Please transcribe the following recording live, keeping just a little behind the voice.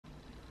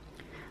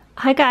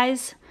Hi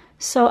guys,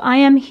 so I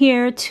am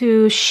here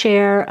to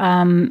share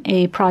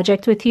a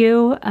project with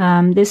you.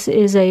 This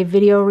is a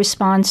video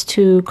response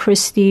to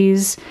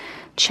Christy's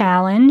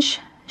challenge.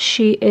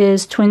 She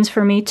is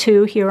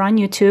twinz4me2 here on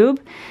YouTube,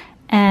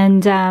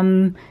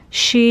 and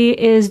she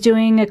is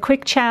doing a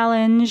quick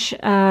challenge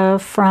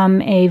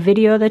from a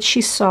video that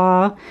she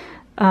saw,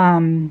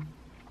 and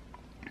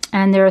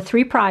there are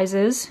 3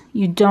 prizes.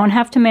 You don't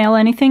have to mail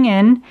anything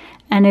in,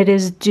 and it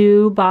is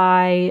due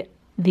by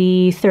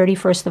the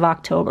 31st of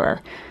October.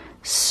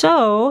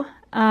 So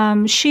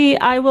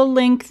I will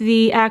link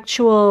the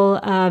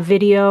actual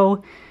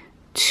video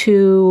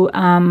to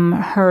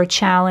her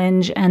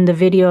challenge and the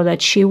video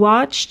that she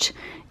watched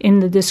in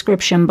the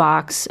description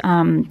box.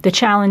 The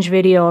challenge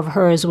video of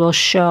hers will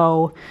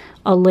show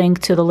a link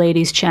to the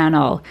lady's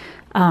channel.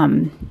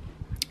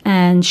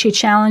 And she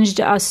challenged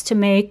us to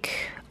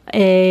make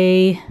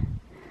a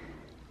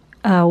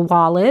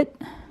wallet,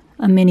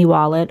 a mini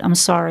wallet. I'm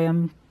sorry,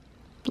 I'm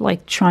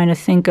like trying to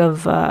think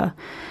of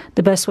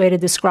the best way to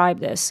describe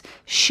this.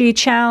 She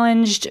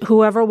challenged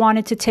whoever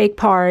wanted to take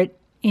part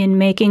in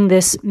making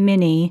this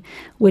mini,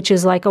 which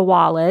is like a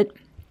wallet.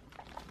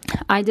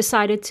 I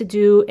decided to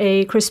do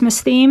a Christmas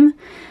theme,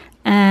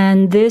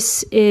 and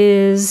this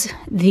is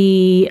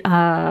the,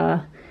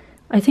 I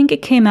think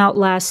it came out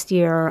last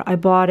year. I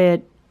bought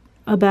it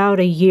about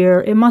a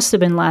year. It must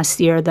have been last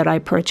year that I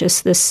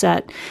purchased this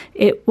set.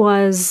 It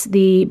was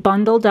the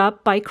Bundled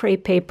Up by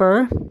Crepe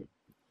Paper.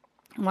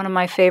 One of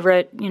my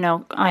favorite,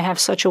 I have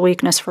such a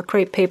weakness for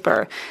crepe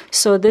paper.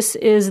 So this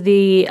is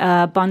the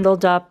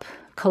Bundled Up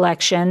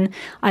collection.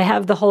 I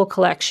have the whole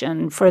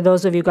collection. For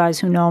those of you guys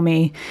who know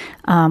me,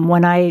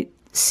 when I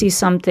see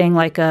something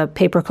like a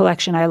paper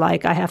collection I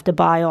like, I have to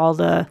buy all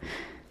the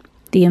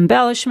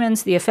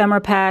embellishments, the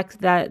ephemera pack,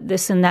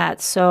 this and that.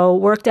 So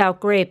worked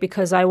out great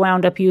because I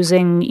wound up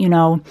using,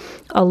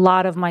 a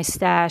lot of my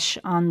stash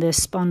on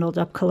this Bundled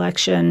Up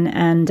collection,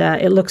 and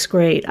it looks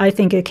great. I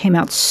think it came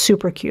out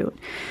super cute.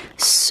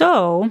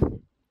 So,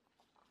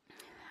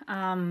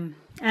 and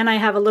I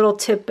have a little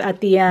tip at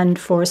the end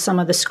for some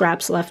of the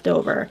scraps left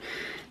over.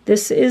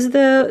 This is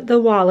the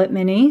wallet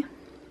mini.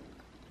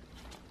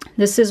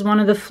 This is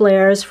one of the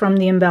flares from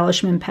the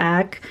embellishment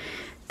pack.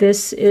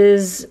 This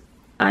is,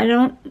 I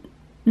don't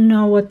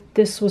know what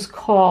this was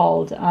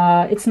called.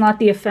 It's not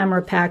the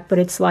ephemera pack, but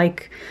it's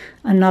like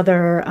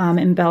another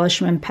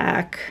embellishment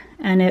pack,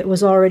 and it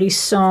was already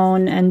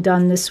sewn and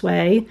done this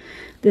way.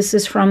 This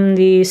is from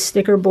the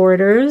sticker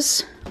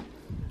borders,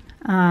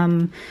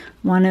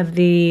 one of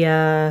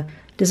the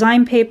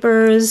design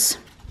papers,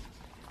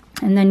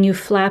 and then you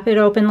flap it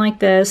open like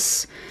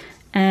this.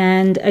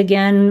 And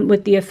again,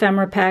 with the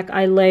ephemera pack,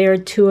 I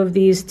layered 2 of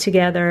these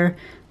together,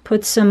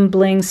 put some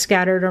bling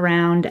scattered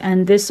around,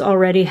 and this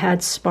already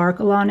had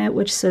sparkle on it,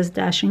 which says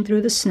Dashing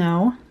Through the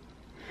Snow.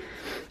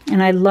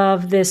 And I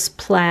love this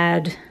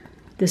plaid,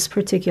 this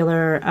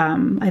particular,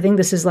 I think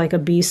this is like a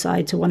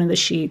B-side to one of the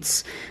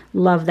sheets.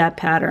 Love that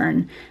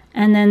pattern.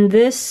 And then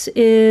this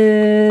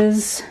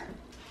is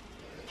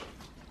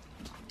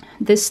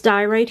this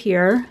die right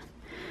here,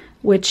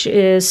 which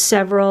is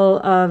several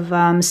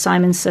of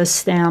Simon Says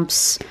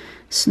Stamps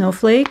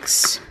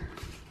snowflakes.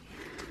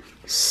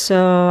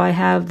 So I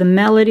have the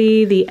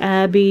Melody, the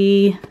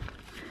Abby,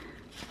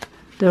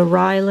 the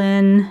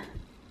Rylan,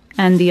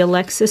 and the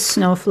Alexis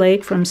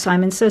Snowflake from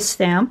Simon Says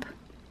Stamp.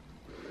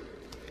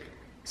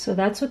 So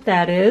that's what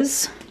that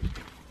is.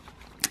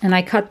 And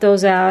I cut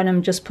those out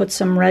and just put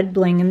some red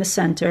bling in the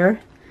center.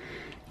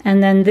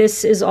 And then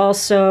this is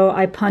also,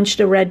 I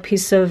punched a red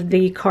piece of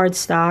the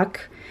cardstock,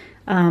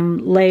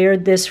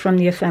 layered this from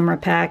the ephemera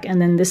pack,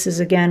 and then this is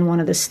again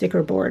one of the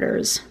sticker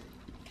borders.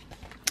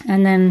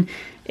 And then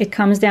it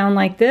comes down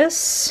like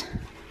this.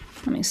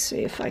 Let me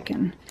see if I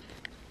can.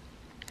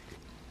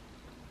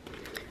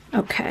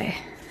 Okay.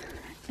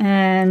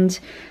 And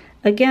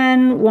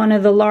again, one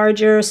of the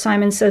larger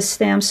Simon Says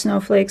Stamp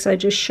snowflakes I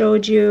just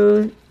showed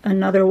you.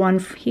 Another one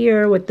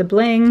here with the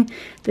bling.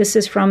 This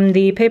is from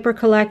the paper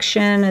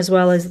collection as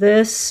well as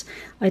this.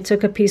 I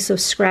took a piece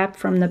of scrap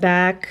from the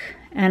back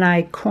and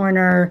I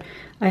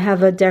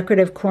have a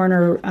decorative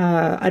corner.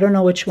 I don't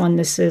know which one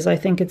this is. I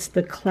think it's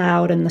the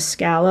cloud and the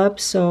scallop.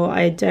 So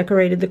I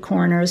decorated the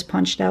corners,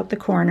 punched out the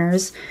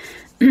corners,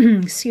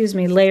 excuse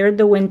me, layered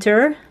the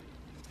winter.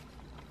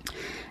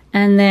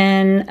 And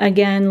then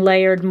again,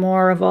 layered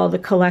more of all the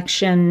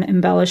collection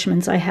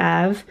embellishments I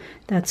have.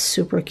 That's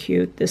super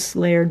cute, this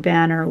layered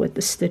banner with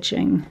the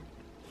stitching.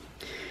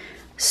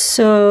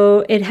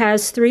 So it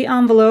has 3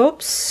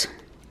 envelopes.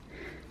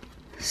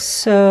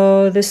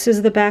 So this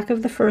is the back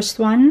of the first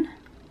one.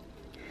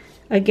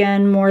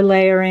 Again, more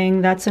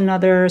layering. That's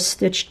another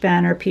stitched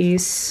banner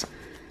piece.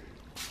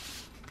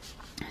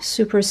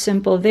 Super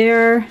simple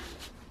there.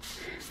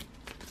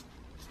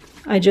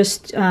 I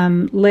just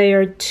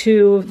layered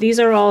 2. These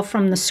are all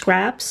from the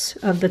scraps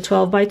of the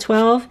 12 by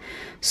 12.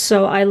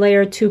 So I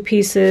layered 2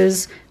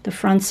 pieces, the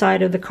front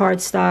side of the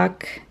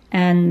cardstock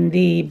and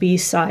the B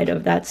side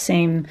of that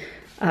same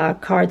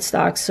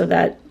cardstock, so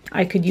that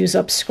I could use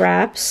up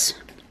scraps.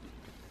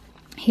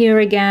 Here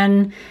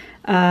again,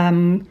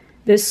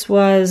 This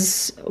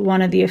was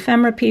one of the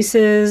ephemera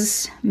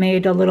pieces,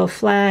 made a little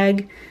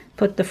flag,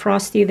 put the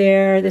frosty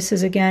there. This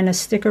is again a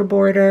sticker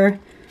border.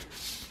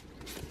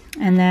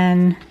 And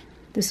then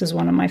this is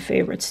one of my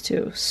favorites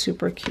too,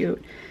 super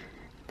cute.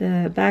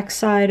 The back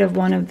side of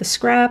one of the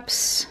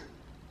scraps.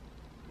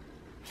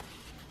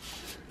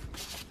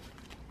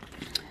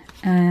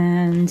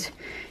 And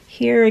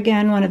here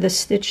again, one of the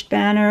stitched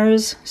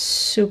banners,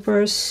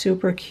 super,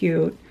 super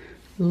cute.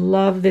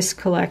 Love this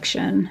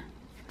collection.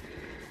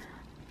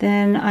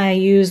 Then I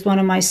used one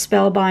of my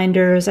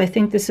spellbinders. I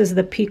think this is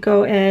the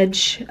Pico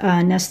Edge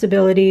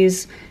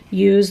Nestabilities.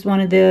 Used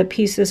one of the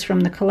pieces from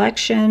the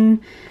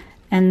collection.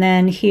 And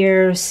then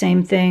here,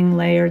 same thing,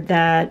 layered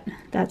that.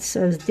 That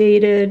says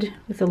dated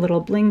with a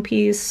little bling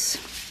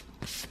piece.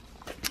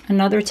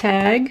 Another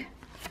tag.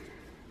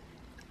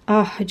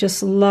 Oh, I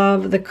just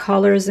love the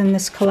colors in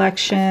this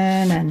collection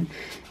and,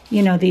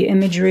 you know, the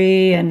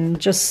imagery and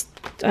just,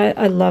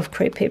 I love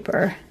crepe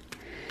paper.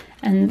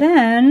 And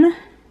then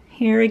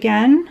here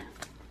again,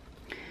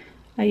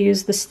 I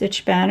use the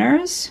stitch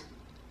banners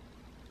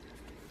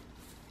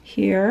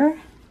here.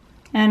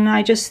 And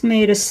I just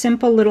made a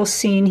simple little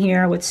scene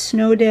here with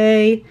snow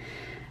day,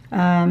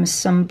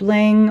 some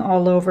bling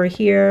all over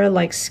here,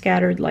 like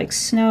scattered like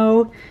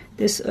snow.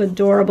 This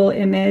adorable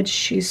image,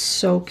 she's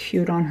so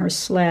cute on her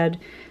sled.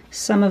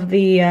 Some of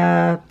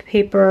the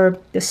paper,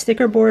 the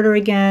sticker border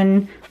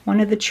again, one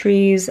of the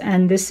trees,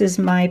 and this is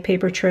my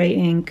paper tray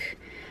ink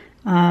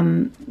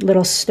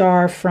little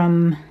star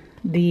from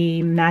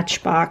the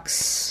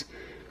Matchbox,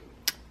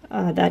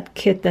 that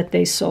kit that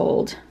they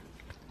sold.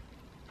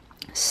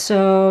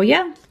 So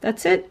yeah,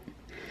 that's it.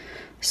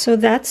 So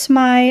that's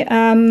my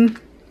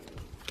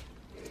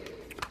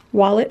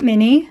wallet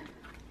mini.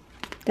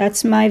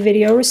 That's my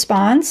video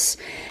response.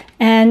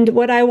 And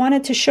what I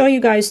wanted to show you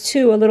guys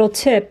too, a little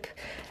tip.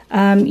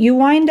 You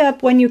wind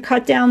up, when you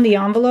cut down the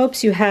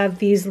envelopes, you have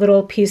these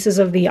little pieces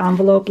of the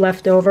envelope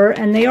left over,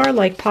 and they are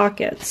like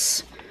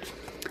pockets.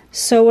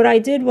 So what I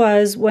did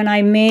was, when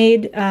I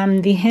made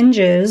the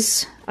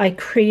hinges, I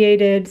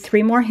created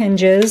 3 more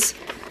hinges,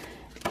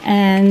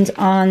 and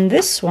on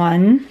this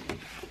one,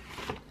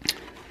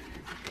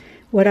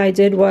 what I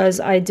did was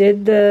I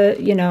did the,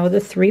 you know, the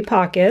 3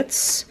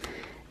 pockets,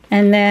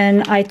 and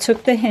then I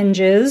took the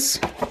hinges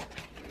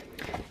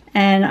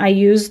and I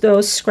used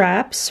those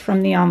scraps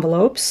from the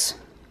envelopes.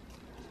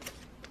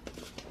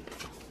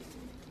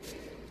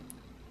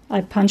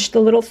 I punched the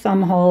little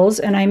thumb holes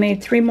and I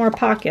made 3 more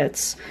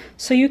pockets.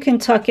 So you can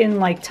tuck in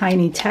like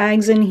tiny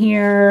tags in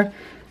here,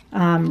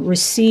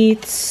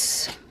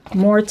 receipts,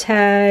 more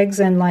tags,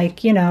 and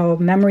like, you know,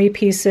 memory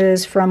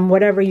pieces from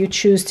whatever you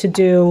choose to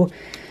do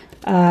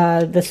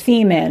the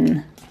theme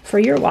in for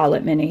your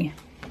wallet mini.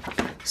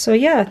 So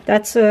yeah,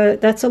 that's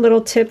a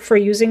little tip for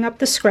using up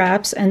the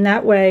scraps, and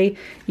that way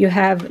you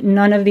have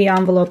none of the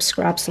envelope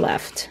scraps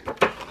left.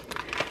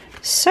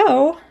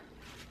 So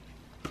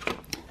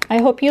I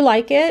hope you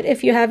like it.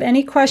 If you have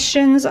any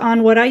questions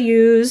on what I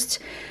used,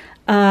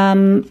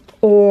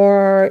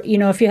 or you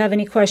know, if you have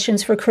any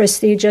questions for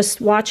Christy,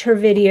 just watch her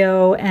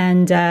video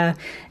and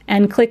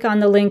click on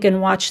the link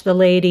and watch the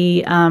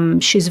lady.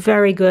 She's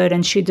very good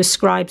and she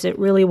describes it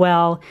really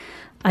well.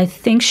 I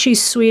think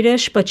she's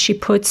Swedish, but she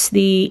puts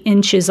the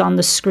inches on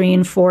the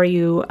screen for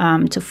you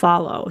to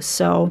follow.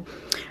 So,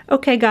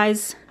 okay,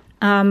 guys.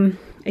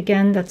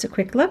 Again, that's a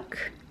quick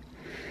look.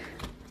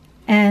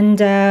 And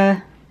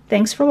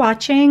thanks for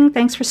watching.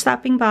 Thanks for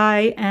stopping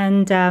by.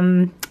 And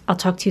I'll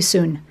talk to you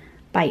soon.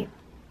 Bye.